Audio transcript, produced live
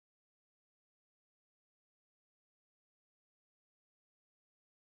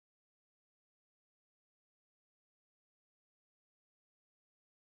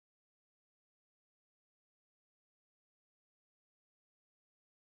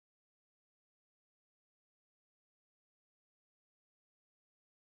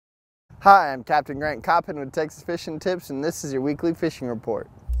Hi, I'm Captain Grant Coppin with Texas Fishing Tips, and this is your weekly fishing report.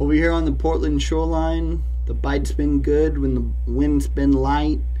 Over here on the Portland shoreline, the bite's been good when the wind's been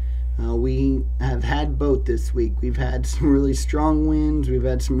light. We have had both this week. We've had some really strong winds, we've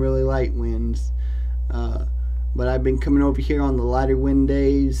had some really light winds. But I've been coming over here on the lighter wind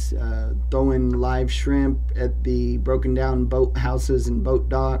days, throwing live shrimp at the broken down boat houses and boat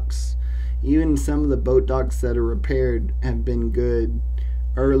docks. Even some of the boat docks that are repaired have been good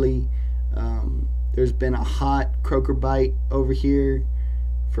early. There's been a hot croaker bite over here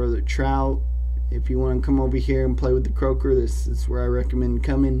for the trout. If you want to come over here and play with the croaker, this is where I recommend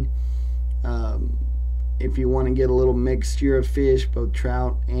coming. If you want to get a little mixture of fish, both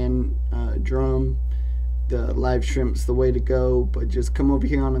trout and drum, the live shrimp's the way to go. But just come over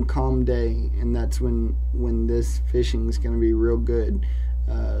here on a calm day, and that's when this fishing is going to be real good.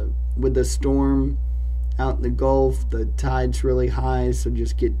 With the storm out in the Gulf, the tide's really high, so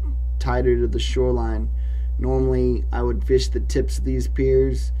just get tighter to the shoreline. Normally I would fish the tips of these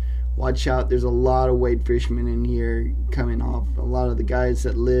piers. Watch out, there's a lot of wade fishermen in here coming off. A lot of the guys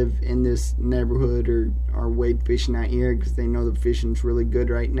that live in this neighborhood are wade fishing out here because they know the fishing's really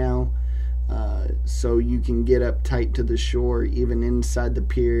good right now. So you can get up tight to the shore, even inside the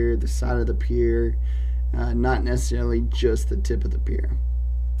pier, the side of the pier, not necessarily just the tip of the pier.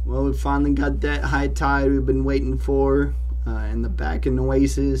 Well, we finally got that high tide we've been waiting for in the back of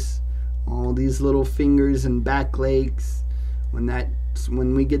Nueces. All these little fingers and back lakes.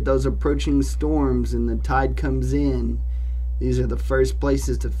 When we get those approaching storms and the tide comes in, these are the first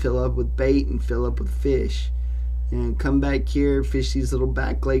places to fill up with bait and fill up with fish. And come back here, fish these little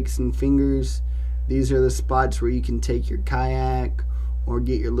back lakes and fingers. These are the spots where you can take your kayak or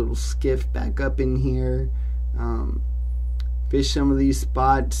get your little skiff back up in here. Fish some of these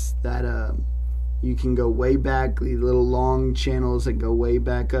spots that you can go way back, these little long channels that go way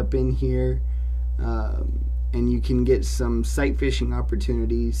back up in here, and you can get some sight fishing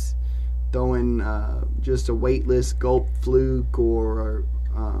opportunities throwing just a weightless gulp fluke or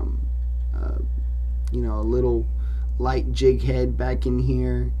a little light jig head back in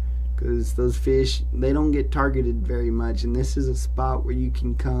here, because those fish, they don't get targeted very much, and this is a spot where you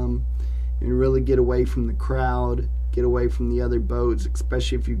can come and really get away from the crowd, get away from the other boats,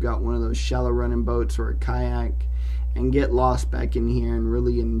 especially if you've got one of those shallow running boats or a kayak, and get lost back in here and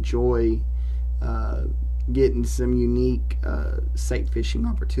really enjoy getting some unique sight fishing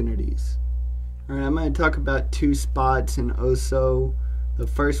opportunities. Alright, I'm going to talk about two spots in Oso. The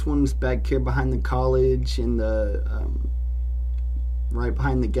first one's back here behind the college in the right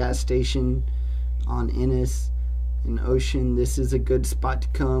behind the gas station on Ennis in Ocean. This is a good spot to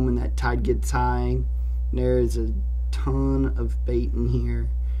come when that tide gets high. There's a ton of bait in here.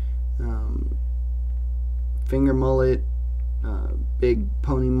 Finger mullet, big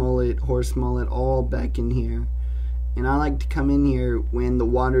pony mullet, horse mullet, all back in here. And I like to come in here when the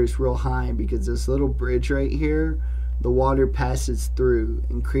water is real high, because this little bridge right here, the water passes through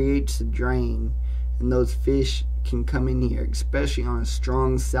and creates a drain, and those fish can come in here, especially on a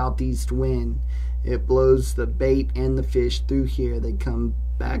strong southeast wind. It blows the bait and the fish through here. They come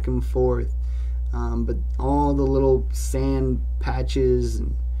back and forth. But all the little sand patches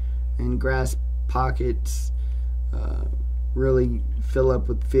and grass pockets really fill up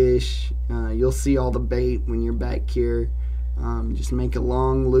with fish. You'll see all the bait when you're back here. Just make a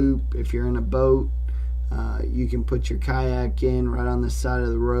long loop. If you're in a boat, you can put your kayak in right on the side of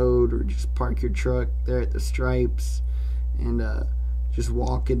the road, or just park your truck there at the stripes and just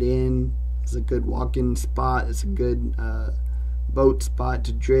walk it in. It's a good walk-in spot. It's a good boat spot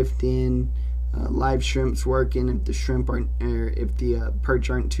to drift in. Live shrimp's working if the shrimp aren't, or if the perch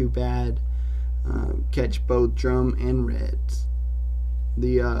aren't too bad. Catch both drum and reds.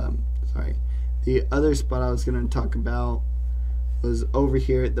 The other spot I was going to talk about was over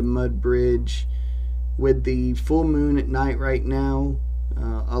here at the Mud Bridge. With the full moon at night right now,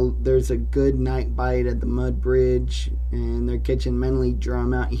 there's a good night bite at the Mud Bridge, and they're catching mainly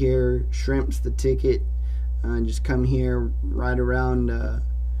drum out here. Shrimp's the ticket. Just come here right around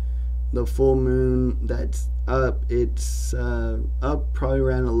the full moon that's up. It's up probably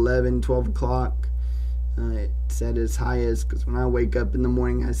around 11, 12 o'clock. It's at its highest, because when I wake up in the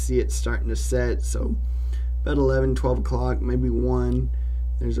morning I see it starting to set. So about 11, 12 o'clock, maybe 1.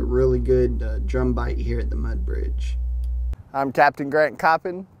 There's a really good drum bite here at the Mud Bridge. I'm Captain Grant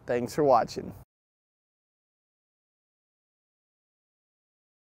Coppin. Thanks for watching.